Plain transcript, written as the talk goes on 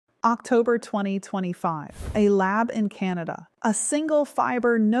October 2025, a lab in Canada. A single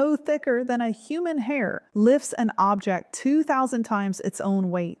fiber no thicker than a human hair lifts an object 2,000 times its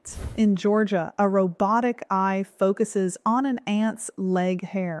own weight. In Georgia, a robotic eye focuses on an ant's leg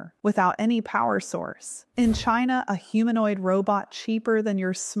hair without any power source. In China, a humanoid robot cheaper than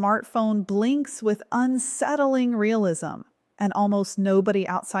your smartphone blinks with unsettling realism. And almost nobody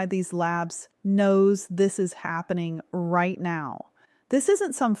outside these labs knows this is happening right now. This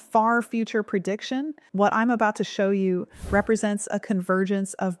isn't some far future prediction. What I'm about to show you represents a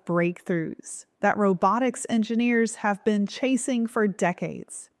convergence of breakthroughs that robotics engineers have been chasing for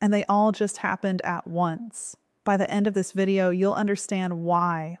decades, and they all just happened at once. By the end of this video, you'll understand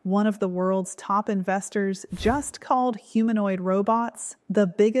why one of the world's top investors just called humanoid robots the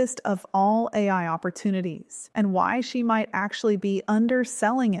biggest of all AI opportunities, and why she might actually be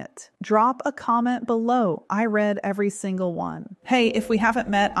underselling it. Drop a comment below. I read every single one. Hey, if we haven't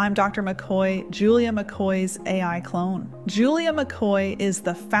met, I'm Dr. McCoy, Julia McCoy's AI clone. Julia McCoy is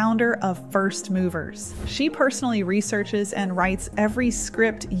the founder of First Movers. She personally researches and writes every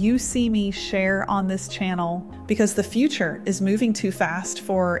script you see me share on this channel, because the future is moving too fast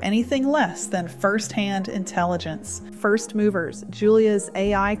for anything less than first-hand intelligence. First Movers, Julia's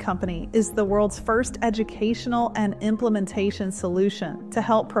AI company, is the world's first educational and implementation solution to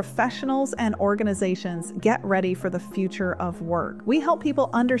help professionals and organizations get ready for the future of work. We help people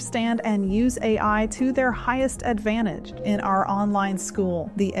understand and use AI to their highest advantage in our online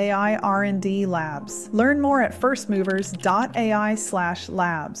school, the AI R&D Labs. Learn more at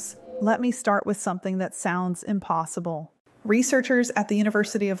firstmovers.ai/labs. Let me start with something that sounds impossible. Researchers at the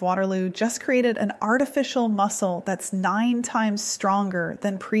University of Waterloo just created an artificial muscle that's 9 times stronger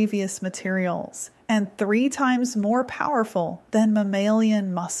than previous materials and 3 times more powerful than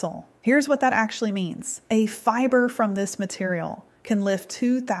mammalian muscle. Here's what that actually means. A fiber from this material can lift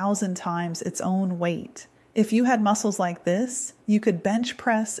 2,000 times its own weight. If you had muscles like this, you could bench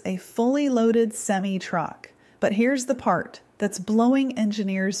press a fully loaded semi-truck. But here's the part that's blowing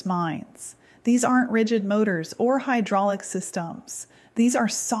engineers' minds. These aren't rigid motors or hydraulic systems. These are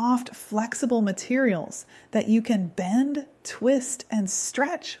soft, flexible materials that you can bend, twist, and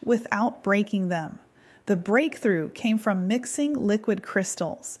stretch without breaking them. The breakthrough came from mixing liquid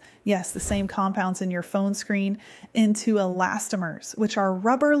crystals, yes, the same compounds in your phone screen, into elastomers, which are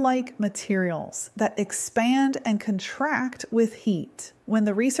rubber-like materials that expand and contract with heat. When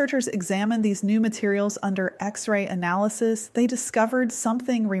the researchers examined these new materials under X-ray analysis, they discovered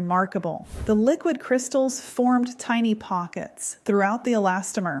something remarkable. The liquid crystals formed tiny pockets throughout the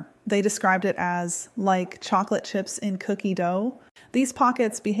elastomer. They described it as like chocolate chips in cookie dough. These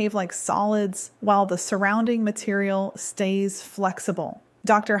pockets behave like solids while the surrounding material stays flexible.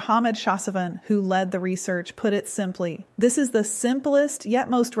 Dr. Hamid Shahsavan, who led the research, put it simply, this is the simplest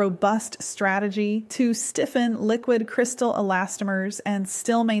yet most robust strategy to stiffen liquid crystal elastomers and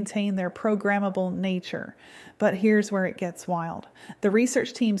still maintain their programmable nature. But here's where it gets wild. The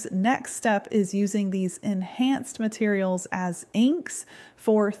research team's next step is using these enhanced materials as inks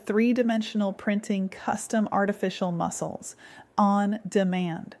for 3-dimensional printing custom artificial muscles on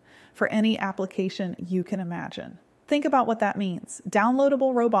demand for any application you can imagine. Think about what that means.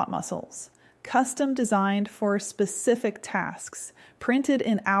 Downloadable robot muscles, custom designed for specific tasks, printed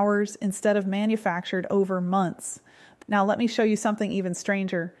in hours instead of manufactured over months. Now let me show you something even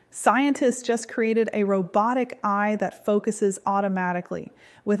stranger. Scientists just created a robotic eye that focuses automatically,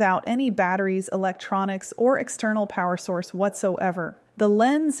 without any batteries, electronics, or external power source whatsoever. The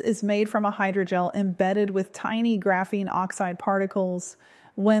lens is made from a hydrogel embedded with tiny graphene oxide particles.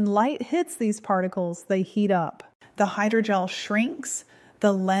 When light hits these particles, they heat up. The hydrogel shrinks,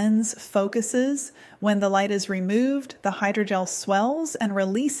 the lens focuses. When the light is removed, the hydrogel swells and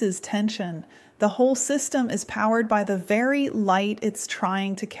releases tension. The whole system is powered by the very light it's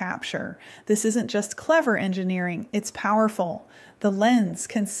trying to capture. This isn't just clever engineering, it's powerful. The lens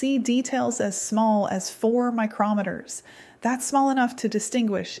can see details as small as 4 micrometers. That's small enough to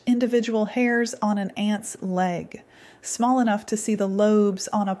distinguish individual hairs on an ant's leg, small enough to see the lobes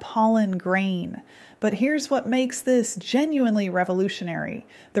on a pollen grain. But here's what makes this genuinely revolutionary.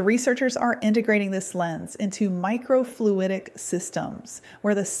 The researchers are integrating this lens into microfluidic systems,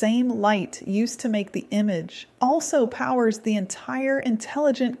 where the same light used to make the image also powers the entire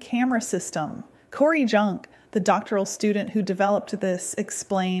intelligent camera system. Corey Junk, the doctoral student who developed this,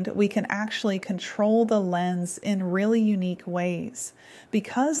 explained we can actually control the lens in really unique ways.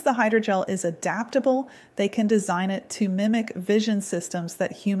 Because the hydrogel is adaptable, they can design it to mimic vision systems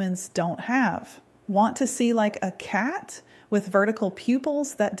that humans don't have. Want to see like a cat with vertical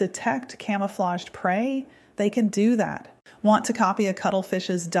pupils that detect camouflaged prey? They can do that. Want to copy a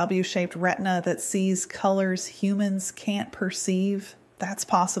cuttlefish's W-shaped retina that sees colors humans can't perceive? That's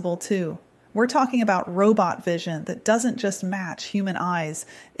possible too. We're talking about robot vision that doesn't just match human eyes,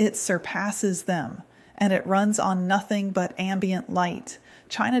 it surpasses them. And it runs on nothing but ambient light.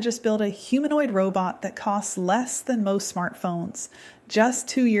 China just built a humanoid robot that costs less than most smartphones. Just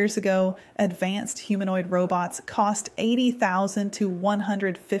 2 years ago, advanced humanoid robots cost $80,000 to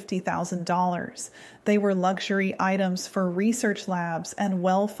 $150,000. They were luxury items for research labs and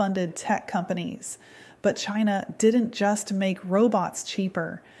well-funded tech companies. But China didn't just make robots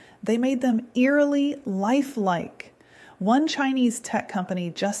cheaper. They made them eerily lifelike. One Chinese tech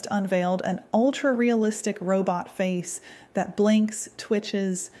company just unveiled an ultra-realistic robot face that blinks,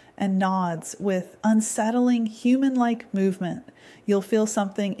 twitches, and nods with unsettling human-like movement. You'll feel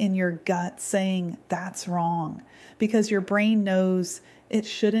something in your gut saying that's wrong because your brain knows it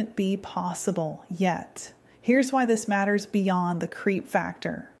shouldn't be possible yet. Here's why this matters beyond the creep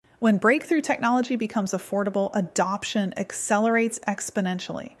factor. When breakthrough technology becomes affordable, adoption accelerates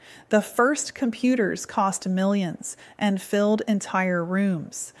exponentially. The first computers cost millions and filled entire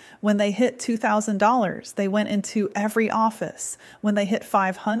rooms. When they hit $2,000, they went into every office. When they hit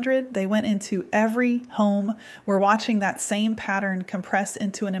 $500, they went into every home. We're watching that same pattern compress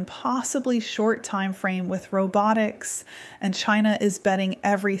into an impossibly short time frame with robotics, and China is betting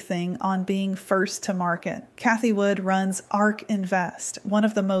everything on being first to market. Cathie Wood runs ARK Invest, one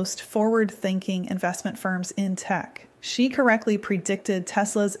of the most forward-thinking investment firms in tech. She correctly predicted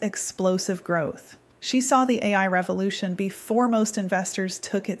Tesla's explosive growth. She saw the AI revolution before most investors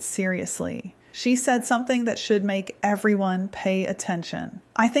took it seriously. She said something that should make everyone pay attention.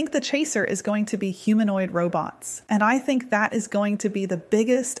 I think the chaser is going to be humanoid robots, and I think that is going to be the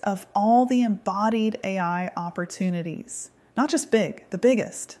biggest of all the embodied AI opportunities. Not just big, the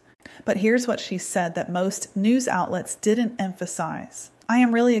biggest. But here's what she said that most news outlets didn't emphasize. I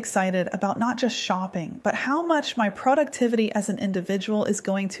am really excited about not just shopping, but how much my productivity as an individual is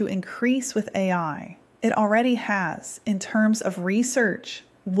going to increase with AI. It already has in terms of research.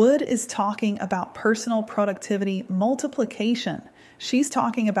 Wood is talking about personal productivity multiplication. She's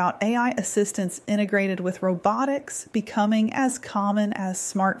talking about AI assistants integrated with robotics becoming as common as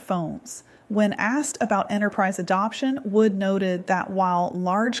smartphones. When asked about enterprise adoption, Wood noted that while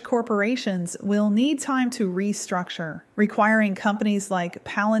large corporations will need time to restructure, requiring companies like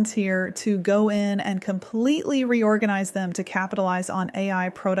Palantir to go in and completely reorganize them to capitalize on AI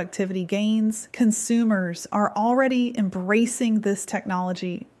productivity gains, consumers are already embracing this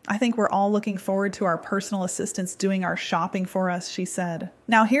technology. I think we're all looking forward to our personal assistants doing our shopping for us, she said.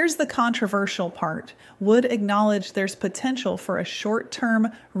 Now here's the controversial part. Wood acknowledged there's potential for a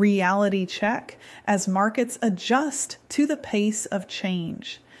short-term reality check as markets adjust to the pace of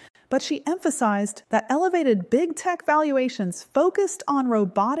change. But she emphasized that elevated big tech valuations focused on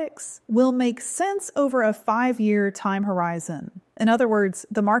robotics will make sense over a 5-year time horizon. In other words,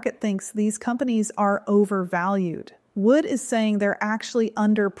 the market thinks these companies are overvalued. Wood is saying they're actually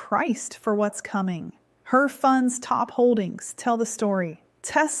underpriced for what's coming. Her fund's top holdings tell the story.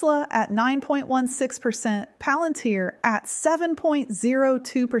 Tesla at 9.16%, Palantir at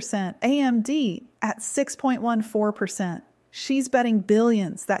 7.02%, AMD at 6.14%. She's betting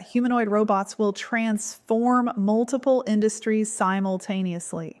billions that humanoid robots will transform multiple industries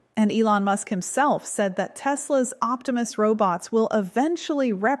simultaneously. And Elon Musk himself said that Tesla's Optimus robots will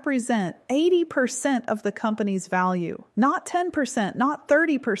eventually represent 80% of the company's value. Not 10%, not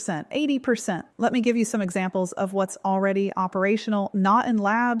 30%, 80%. Let me give you some examples of what's already operational, not in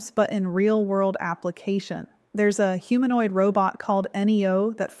labs, but in real-world application. There's a humanoid robot called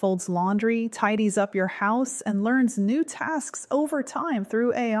Neo that folds laundry, tidies up your house, and learns new tasks over time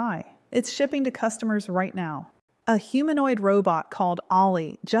through AI. It's shipping to customers right now. A humanoid robot called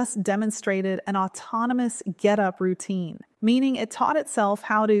Ollie just demonstrated an autonomous get-up routine, meaning it taught itself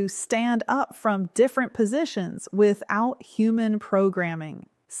how to stand up from different positions without human programming.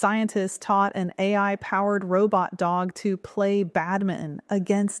 Scientists taught an AI-powered robot dog to play badminton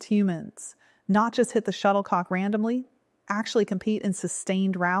against humans, not just hit the shuttlecock randomly, actually compete in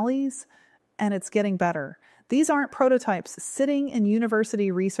sustained rallies, and it's getting better. These aren't prototypes sitting in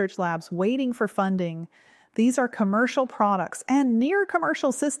university research labs waiting for funding. These are commercial products and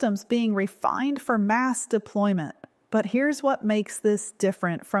near-commercial systems being refined for mass deployment. But here's what makes this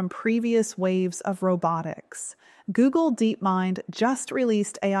different from previous waves of robotics. Google DeepMind just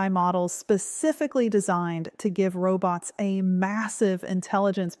released AI models specifically designed to give robots a massive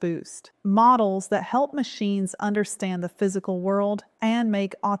intelligence boost. Models that help machines understand the physical world and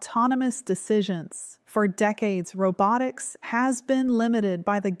make autonomous decisions. For decades, robotics has been limited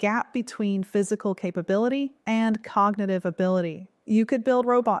by the gap between physical capability and cognitive ability. You could build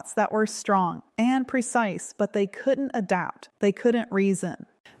robots that were strong and precise, but they couldn't adapt. They couldn't reason.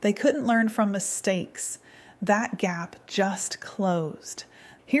 They couldn't learn from mistakes. That gap just closed.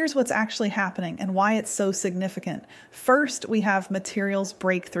 Here's what's actually happening and why it's so significant. First, we have materials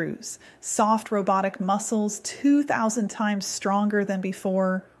breakthroughs. Soft robotic muscles 2,000 times stronger than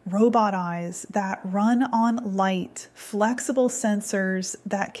before. Robot eyes that run on light. Flexible sensors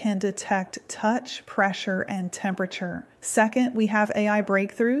that can detect touch, pressure, and temperature. Second, we have AI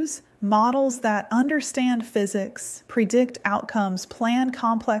breakthroughs. Models that understand physics, predict outcomes, plan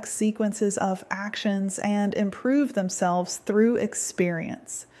complex sequences of actions, and improve themselves through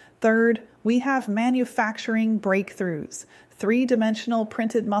experience. Third, we have manufacturing breakthroughs. Three-dimensional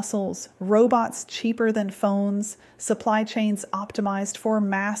printed muscles, robots cheaper than phones, supply chains optimized for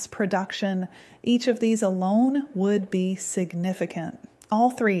mass production. Each of these alone would be significant.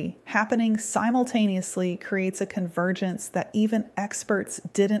 All three happening simultaneously creates a convergence that even experts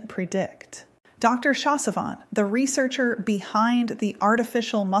didn't predict. Dr. Shahsavan, the researcher behind the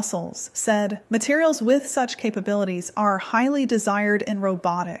artificial muscles, said, "Materials with such capabilities are highly desired in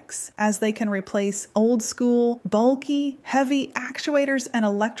robotics, as they can replace old-school, bulky, heavy actuators and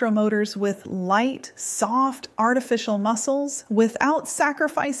electromotors with light, soft, artificial muscles without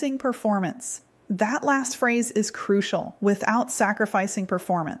sacrificing performance." That last phrase is crucial, without sacrificing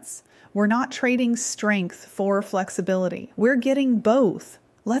performance. We're not trading strength for flexibility. We're getting both.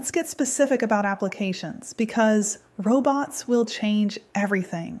 Let's get specific about applications, because robots will change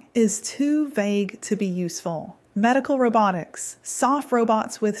everything is too vague to be useful. Medical robotics. Soft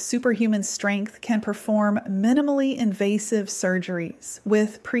robots with superhuman strength can perform minimally invasive surgeries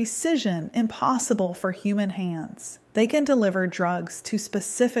with precision impossible for human hands. They can deliver drugs to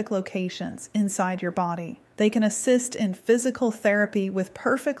specific locations inside your body. They can assist in physical therapy with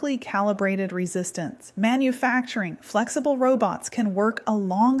perfectly calibrated resistance. Manufacturing. Flexible robots can work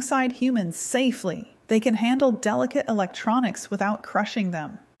alongside humans safely. They can handle delicate electronics without crushing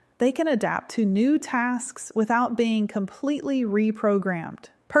them. They can adapt to new tasks without being completely reprogrammed.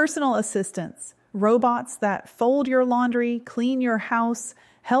 Personal assistants. Robots that fold your laundry, clean your house,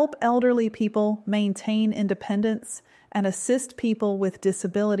 help elderly people maintain independence, and assist people with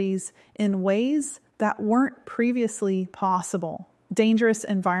disabilities in ways that weren't previously possible. Dangerous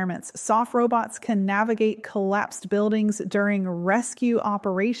environments. Soft robots can navigate collapsed buildings during rescue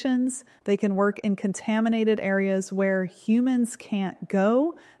operations. They can work in contaminated areas where humans can't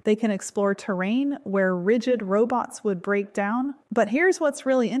go. They can explore terrain where rigid robots would break down. But here's what's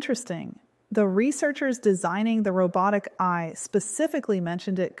really interesting. The researchers designing the robotic eye specifically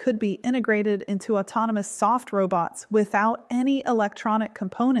mentioned it could be integrated into autonomous soft robots without any electronic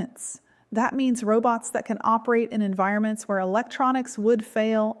components. That means robots that can operate in environments where electronics would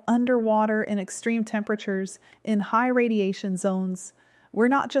fail, underwater, in extreme temperatures, in high radiation zones. We're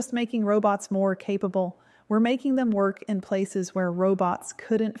not just making robots more capable, we're making them work in places where robots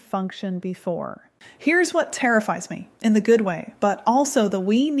couldn't function before. Here's what terrifies me, in the good way, but also the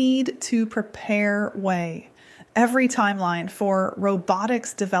we need to prepare way. Every timeline for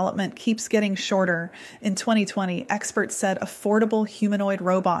robotics development keeps getting shorter. In 2020, experts said affordable humanoid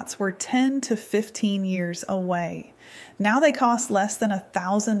robots were 10 to 15 years away. Now they cost less than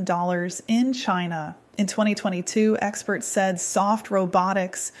 $1,000 in China. In 2022, experts said soft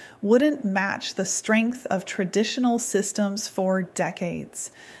robotics wouldn't match the strength of traditional systems for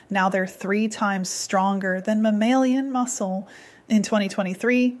decades. Now they're 3 times stronger than mammalian muscle. In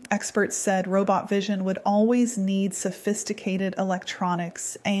 2023, experts said robot vision would always need sophisticated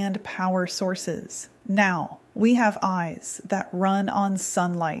electronics and power sources. Now, we have eyes that run on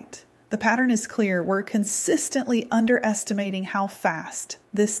sunlight. The pattern is clear. We're consistently underestimating how fast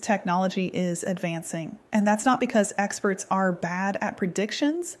this technology is advancing. And that's not because experts are bad at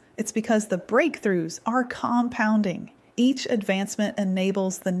predictions. It's because the breakthroughs are compounding. Each advancement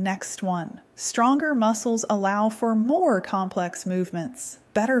enables the next one. Stronger muscles allow for more complex movements.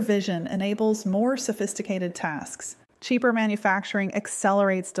 Better vision enables more sophisticated tasks. Cheaper manufacturing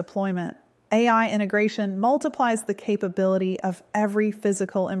accelerates deployment. AI integration multiplies the capability of every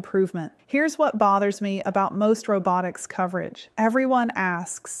physical improvement. Here's what bothers me about most robotics coverage. Everyone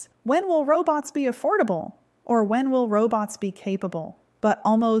asks, when will robots be affordable? Or when will robots be capable? But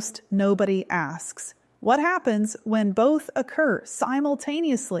almost nobody asks, What happens when both occur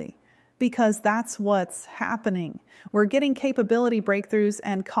simultaneously? Because that's what's happening. We're getting capability breakthroughs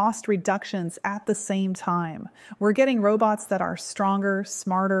and cost reductions at the same time. We're getting robots that are stronger,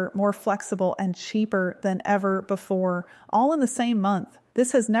 smarter, more flexible, and cheaper than ever before, all in the same month.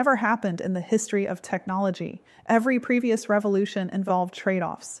 This has never happened in the history of technology. Every previous revolution involved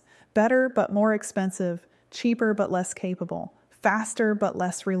trade-offs. Better but more expensive, cheaper but less capable, faster but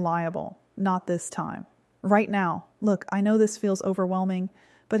less reliable. Not this time. Right now, look, I know this feels overwhelming,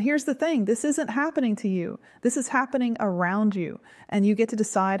 but here's the thing, this isn't happening to you. This is happening around you, and you get to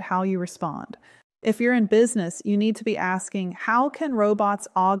decide how you respond. If you're in business, you need to be asking, how can robots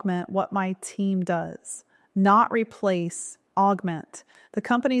augment what my team does? Not replace, augment. The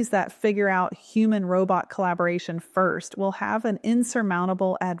companies that figure out human-robot collaboration first will have an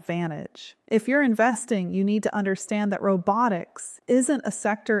insurmountable advantage. If you're investing, you need to understand that robotics isn't a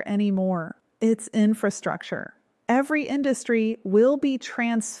sector anymore. It's infrastructure. Every industry will be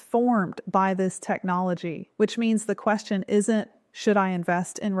transformed by this technology, which means the question isn't, should I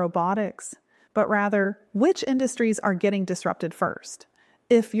invest in robotics? But rather, which industries are getting disrupted first?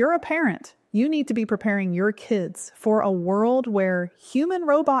 If you're a parent, you need to be preparing your kids for a world where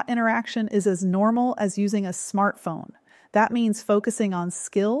human-robot interaction is as normal as using a smartphone. That means focusing on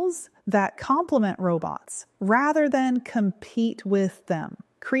skills that complement robots rather than compete with them.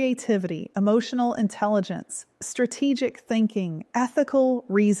 Creativity, emotional intelligence, strategic thinking, ethical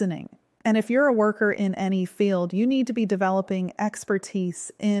reasoning. And if you're a worker in any field, you need to be developing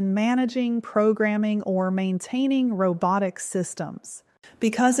expertise in managing, programming, or maintaining robotic systems.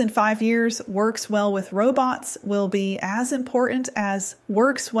 Because in 5 years, works well with robots will be as important as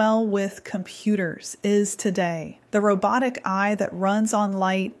works well with computers is today. The robotic eye that runs on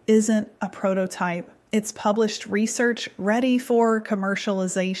light isn't a prototype. It's published research ready for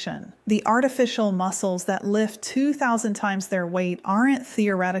commercialization. The artificial muscles that lift 2,000 times their weight aren't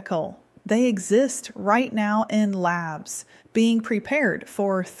theoretical. They exist right now in labs, being prepared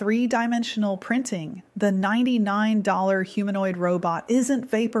for 3-dimensional printing. The $99 humanoid robot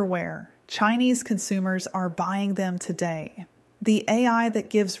isn't vaporware. Chinese consumers are buying them today. The AI that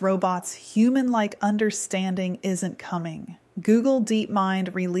gives robots human-like understanding isn't coming. Google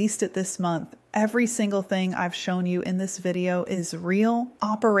DeepMind released it this month. Every single thing I've shown you in this video is real,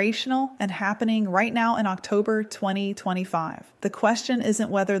 operational, and happening right now in October 2025. The question isn't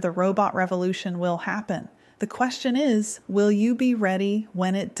whether the robot revolution will happen. The question is, will you be ready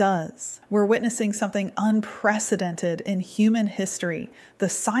when it does? We're witnessing something unprecedented in human history, the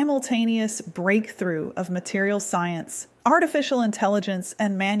simultaneous breakthrough of material science, artificial intelligence,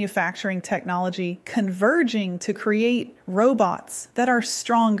 and manufacturing technology converging to create robots that are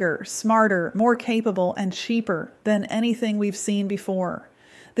stronger, smarter, more capable, and cheaper than anything we've seen before.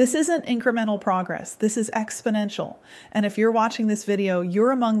 This isn't incremental progress, this is exponential. And if you're watching this video,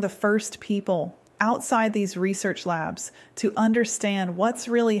 you're among the first people outside these research labs to understand what's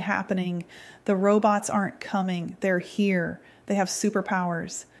really happening. The robots aren't coming, they're here. They have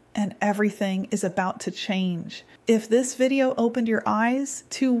superpowers, and everything is about to change. If this video opened your eyes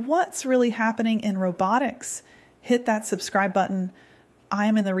to what's really happening in robotics, hit that subscribe button. I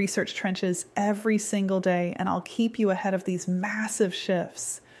am in the research trenches every single day, and I'll keep you ahead of these massive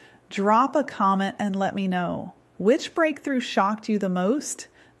shifts. Drop a comment and let me know. Which breakthrough shocked you the most?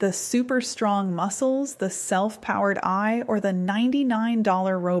 The super strong muscles, the self-powered eye, or the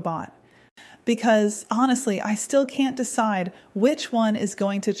 $99 robot? Because honestly, I still can't decide which one is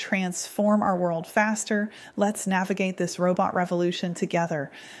going to transform our world faster. Let's navigate this robot revolution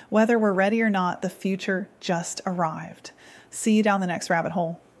together. Whether we're ready or not, the future just arrived. See you down the next rabbit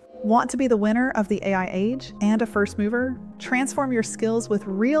hole. Want to be the winner of the AI age and a first mover? Transform your skills with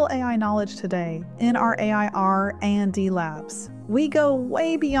real AI knowledge today in our AI R&D labs. We go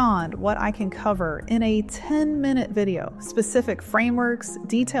way beyond what I can cover in a 10-minute video. Specific frameworks,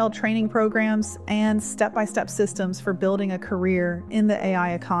 detailed training programs, and step-by-step systems for building a career in the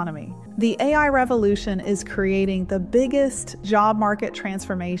AI economy. The AI revolution is creating the biggest job market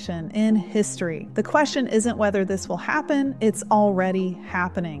transformation in history. The question isn't whether this will happen, it's already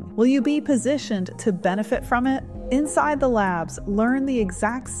happening. Will you be positioned to benefit from it? Inside the labs, learn the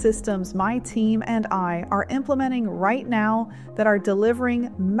exact systems my team and I are implementing right now that are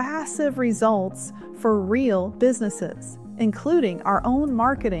delivering massive results for real businesses, including our own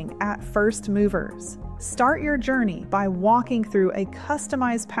marketing at First Movers. Start your journey by walking through a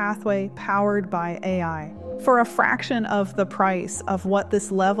customized pathway powered by AI. For a fraction of the price of what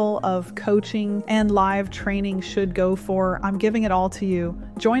this level of coaching and live training should go for, I'm giving it all to you.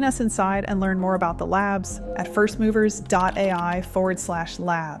 Join us inside and learn more about the labs at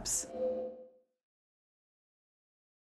firstmovers.ai/labs.